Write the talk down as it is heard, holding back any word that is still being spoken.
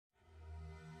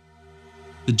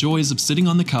The joys of sitting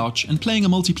on the couch and playing a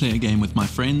multiplayer game with my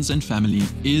friends and family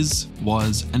is,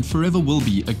 was, and forever will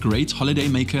be a great holiday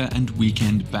maker and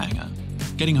weekend banger.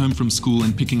 Getting home from school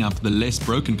and picking up the less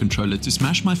broken controller to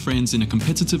smash my friends in a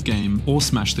competitive game or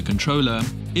smash the controller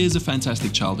is a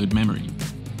fantastic childhood memory.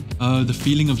 Oh, the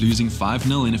feeling of losing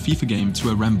 5-0 in a FIFA game to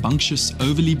a rambunctious,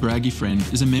 overly braggy friend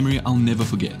is a memory I'll never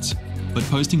forget. But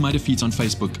posting my defeat on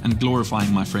Facebook and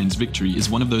glorifying my friend's victory is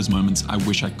one of those moments I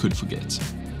wish I could forget.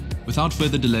 Without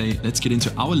further delay, let's get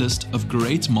into our list of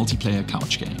great multiplayer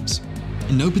couch games.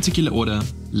 In no particular order,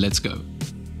 let's go.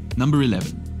 Number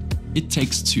 11. It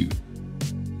Takes Two.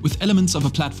 With elements of a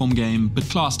platform game but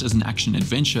classed as an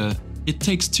action-adventure, It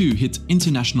Takes Two hit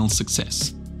international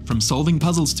success. From solving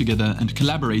puzzles together and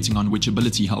collaborating on which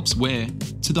ability helps where,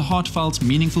 to the heartfelt,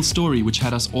 meaningful story which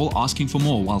had us all asking for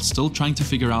more while still trying to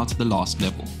figure out the last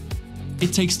level.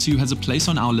 It Takes Two has a place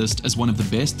on our list as one of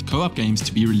the best co-op games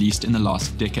to be released in the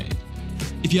last decade.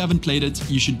 If you haven't played it,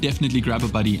 you should definitely grab a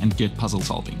buddy and get puzzle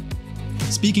solving.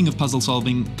 Speaking of puzzle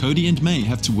solving, Cody and May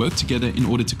have to work together in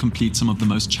order to complete some of the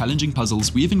most challenging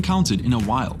puzzles we have encountered in a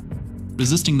while.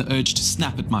 Resisting the urge to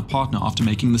snap at my partner after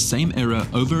making the same error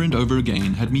over and over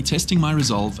again had me testing my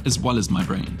resolve as well as my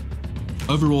brain.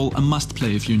 Overall, a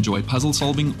must-play if you enjoy puzzle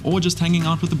solving or just hanging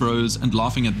out with the bros and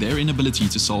laughing at their inability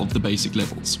to solve the basic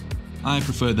levels. I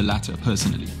prefer the latter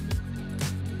personally.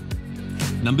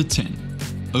 Number 10.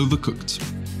 Overcooked.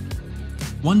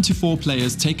 1 to 4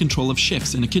 players take control of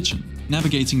chefs in a kitchen,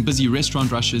 navigating busy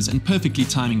restaurant rushes and perfectly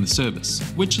timing the service,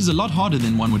 which is a lot harder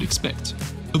than one would expect.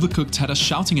 Overcooked had us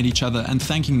shouting at each other and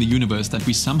thanking the universe that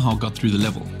we somehow got through the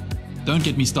level. Don't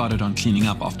get me started on cleaning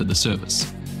up after the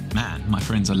service. Man, my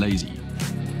friends are lazy.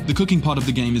 The cooking part of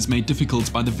the game is made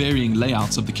difficult by the varying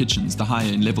layouts of the kitchens the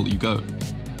higher in level you go.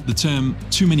 The term,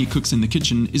 too many cooks in the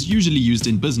kitchen, is usually used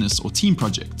in business or team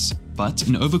projects, but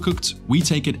in Overcooked, we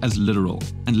take it as literal,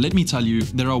 and let me tell you,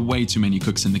 there are way too many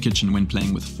cooks in the kitchen when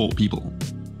playing with 4 people.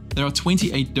 There are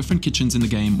 28 different kitchens in the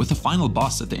game with a final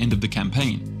boss at the end of the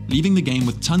campaign, leaving the game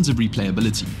with tons of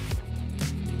replayability.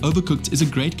 Overcooked is a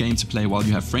great game to play while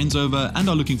you have friends over and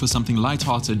are looking for something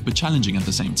light-hearted but challenging at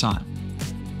the same time.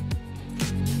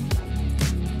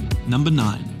 Number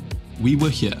 9. We Were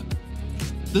Here.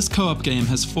 This co-op game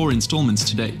has 4 installments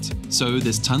to date, so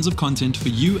there's tons of content for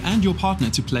you and your partner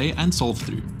to play and solve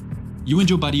through. You and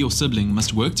your buddy or sibling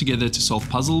must work together to solve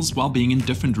puzzles while being in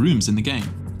different rooms in the game.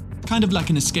 Kind of like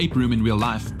an escape room in real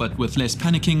life, but with less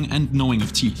panicking and gnawing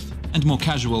of teeth, and more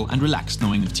casual and relaxed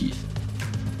gnawing of teeth.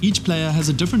 Each player has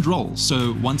a different role,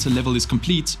 so once a level is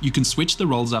complete, you can switch the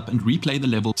roles up and replay the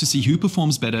level to see who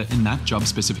performs better in that job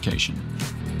specification.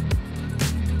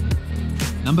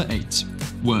 Number 8.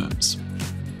 Worms.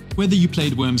 Whether you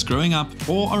played Worms growing up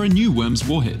or are a new Worms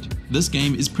warhead, this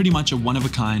game is pretty much a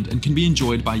one-of-a-kind and can be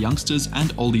enjoyed by youngsters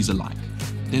and oldies alike.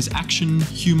 There's action,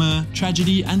 humor,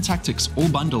 tragedy and tactics all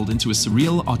bundled into a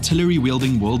surreal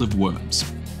artillery-wielding world of worms.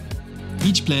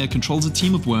 Each player controls a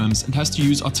team of worms and has to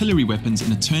use artillery weapons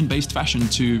in a turn-based fashion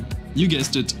to, you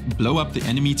guessed it, blow up the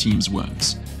enemy team's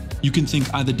worms. You can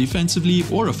think either defensively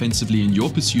or offensively in your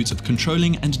pursuit of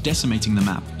controlling and decimating the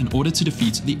map in order to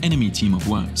defeat the enemy team of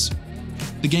worms.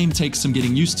 The game takes some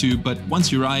getting used to, but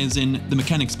once your eye is in, the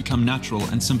mechanics become natural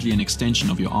and simply an extension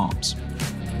of your arms.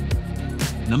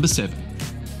 Number 7.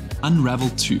 Unravel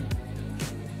 2.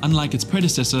 Unlike its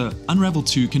predecessor, Unravel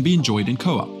 2 can be enjoyed in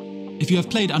co-op. If you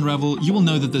have played Unravel, you will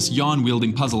know that this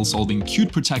yarn-wielding puzzle-solving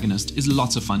cute protagonist is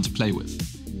lots of fun to play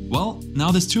with. Well,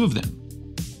 now there's 2 of them.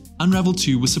 Unravel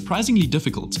 2 was surprisingly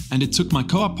difficult, and it took my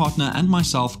co-op partner and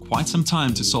myself quite some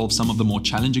time to solve some of the more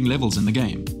challenging levels in the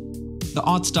game. The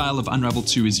art style of Unravel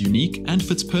 2 is unique and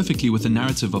fits perfectly with the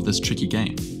narrative of this tricky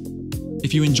game.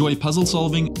 If you enjoy puzzle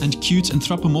solving and cute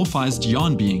anthropomorphized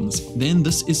yarn beings, then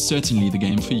this is certainly the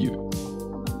game for you.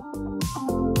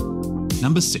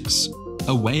 Number 6.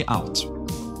 A Way Out.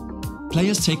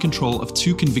 Players take control of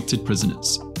 2 convicted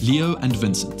prisoners, Leo and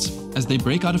Vincent, as they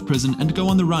break out of prison and go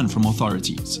on the run from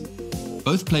authorities.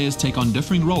 Both players take on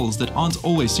differing roles that aren't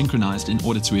always synchronized in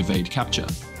order to evade capture.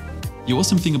 The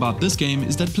awesome thing about this game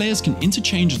is that players can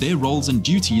interchange their roles and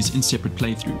duties in separate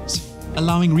playthroughs,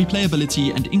 allowing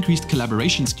replayability and increased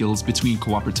collaboration skills between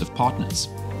cooperative partners.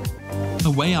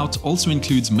 A Way Out also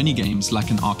includes minigames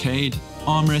like an arcade,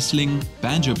 arm wrestling,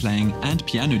 banjo playing, and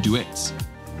piano duets.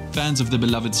 Fans of the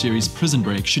beloved series Prison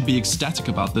Break should be ecstatic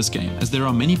about this game, as there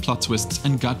are many plot twists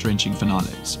and gut-wrenching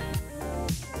finales.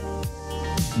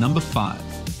 Number 5.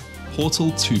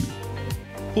 Portal 2.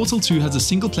 Portal 2 has a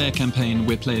single-player campaign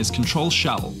where players control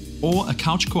Shell, or a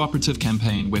couch cooperative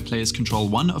campaign where players control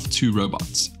one of 2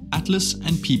 robots, Atlas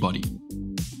and Peabody.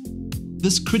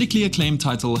 This critically acclaimed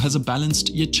title has a balanced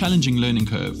yet challenging learning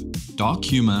curve, dark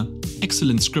humor,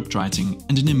 excellent script writing,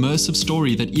 and an immersive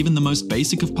story that even the most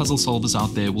basic of puzzle solvers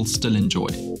out there will still enjoy.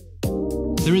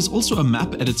 There is also a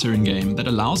map editor in-game that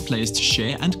allows players to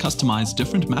share and customize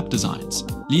different map designs,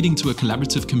 leading to a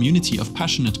collaborative community of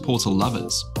passionate Portal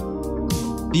lovers.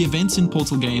 The events in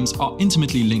Portal games are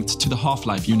intimately linked to the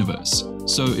Half-Life universe,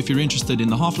 so if you're interested in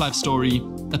the Half-Life story,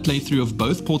 a playthrough of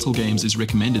both Portal games is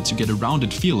recommended to get a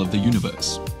rounded feel of the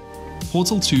universe.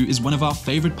 Portal 2 is one of our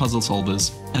favorite puzzle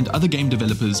solvers, and other game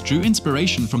developers drew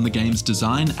inspiration from the game's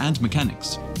design and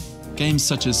mechanics. Games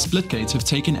such as Splitgate have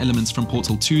taken elements from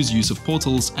Portal 2's use of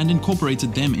portals and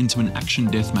incorporated them into an action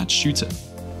deathmatch shooter.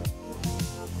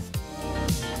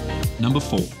 Number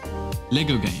 4.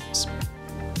 LEGO games.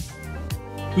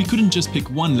 We couldn't just pick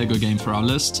one LEGO game for our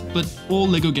list, but all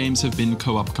LEGO games have been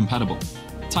co-op compatible.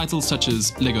 Titles such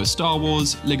as LEGO Star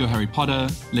Wars, LEGO Harry Potter,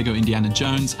 LEGO Indiana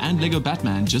Jones, and LEGO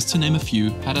Batman, just to name a few,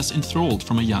 had us enthralled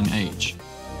from a young age.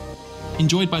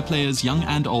 Enjoyed by players young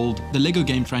and old, the LEGO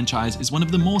game franchise is one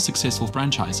of the more successful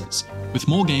franchises, with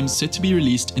more games set to be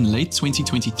released in late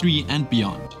 2023 and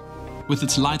beyond. With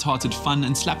its light-hearted fun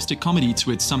and slapstick comedy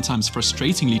to its sometimes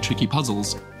frustratingly tricky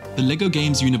puzzles, the LEGO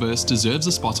games universe deserves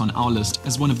a spot on our list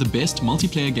as one of the best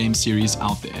multiplayer game series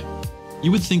out there.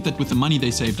 You would think that with the money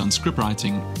they saved on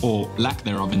scriptwriting, or lack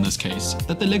thereof in this case,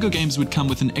 that the LEGO games would come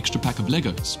with an extra pack of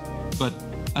Legos. But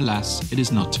alas, it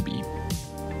is not to be.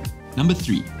 Number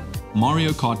 3.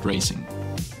 Mario Kart Racing.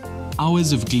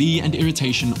 Hours of glee and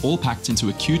irritation all packed into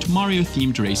a cute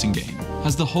Mario-themed racing game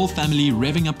has the whole family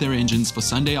revving up their engines for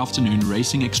Sunday afternoon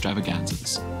racing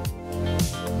extravaganzas.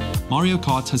 Mario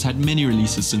Kart has had many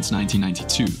releases since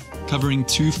 1992, covering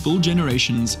 2 full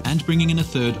generations and bringing in a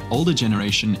 3rd older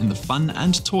generation in the fun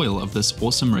and toil of this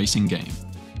awesome racing game.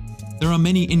 There are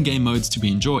many in-game modes to be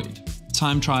enjoyed: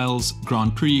 time trials,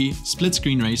 Grand Prix,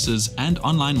 split-screen races, and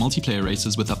online multiplayer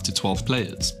races with up to 12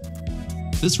 players.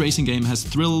 This racing game has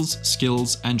thrills,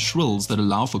 skills, and shrills that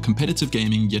allow for competitive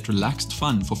gaming yet relaxed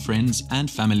fun for friends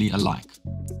and family alike.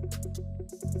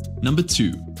 Number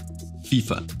 2.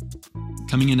 FIFA.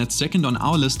 Coming in at 2nd on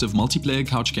our list of multiplayer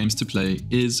couch games to play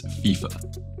is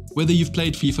FIFA. Whether you've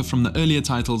played FIFA from the earlier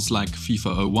titles like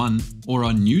FIFA 01 or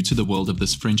are new to the world of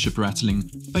this friendship-rattling,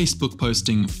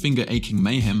 Facebook-posting, finger-aching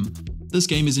mayhem, this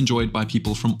game is enjoyed by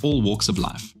people from all walks of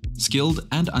life, skilled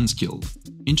and unskilled,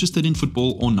 interested in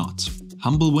football or not,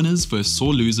 humble winners versus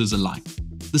sore losers alike.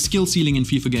 The skill ceiling in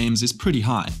FIFA games is pretty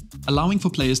high, allowing for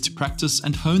players to practice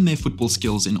and hone their football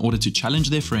skills in order to challenge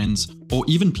their friends or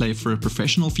even play for a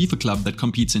professional FIFA club that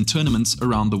competes in tournaments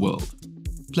around the world.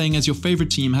 Playing as your favorite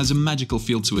team has a magical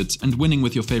feel to it, and winning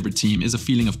with your favorite team is a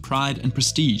feeling of pride and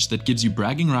prestige that gives you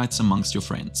bragging rights amongst your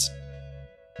friends.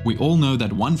 We all know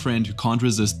that one friend who can't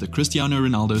resist the Cristiano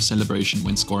Ronaldo celebration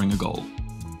when scoring a goal.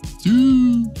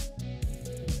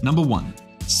 Number 1.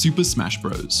 Super Smash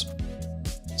Bros.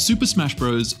 Super Smash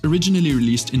Bros., originally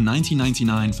released in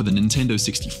 1999 for the Nintendo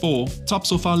 64,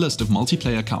 tops off our list of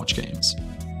multiplayer couch games.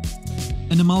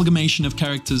 An amalgamation of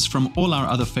characters from all our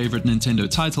other favorite Nintendo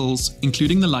titles,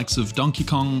 including the likes of Donkey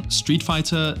Kong, Street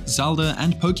Fighter, Zelda,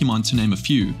 and Pokemon to name a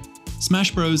few,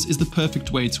 Smash Bros. Is the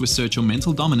perfect way to assert your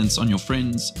mental dominance on your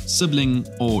friends, sibling,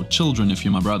 or children if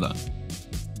you're my brother.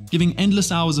 Giving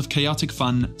endless hours of chaotic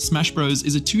fun, Smash Bros.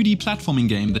 Is a 2D platforming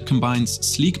game that combines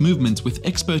sleek movement with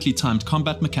expertly timed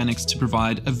combat mechanics to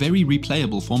provide a very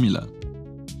replayable formula.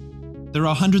 There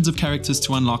are hundreds of characters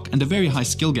to unlock and a very high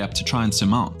skill gap to try and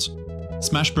surmount.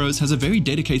 Smash Bros. Has a very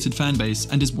dedicated fanbase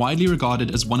and is widely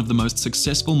regarded as one of the most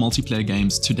successful multiplayer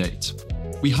games to date.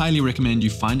 We highly recommend you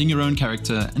finding your own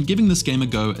character and giving this game a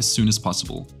go as soon as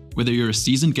possible, whether you're a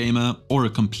seasoned gamer or a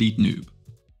complete noob.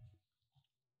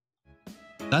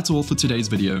 That's all for today's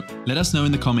video. Let us know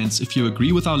in the comments if you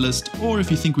agree with our list or if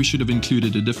you think we should have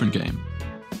included a different game.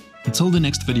 Until the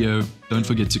next video, don't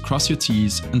forget to cross your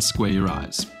T's and square your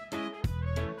I's.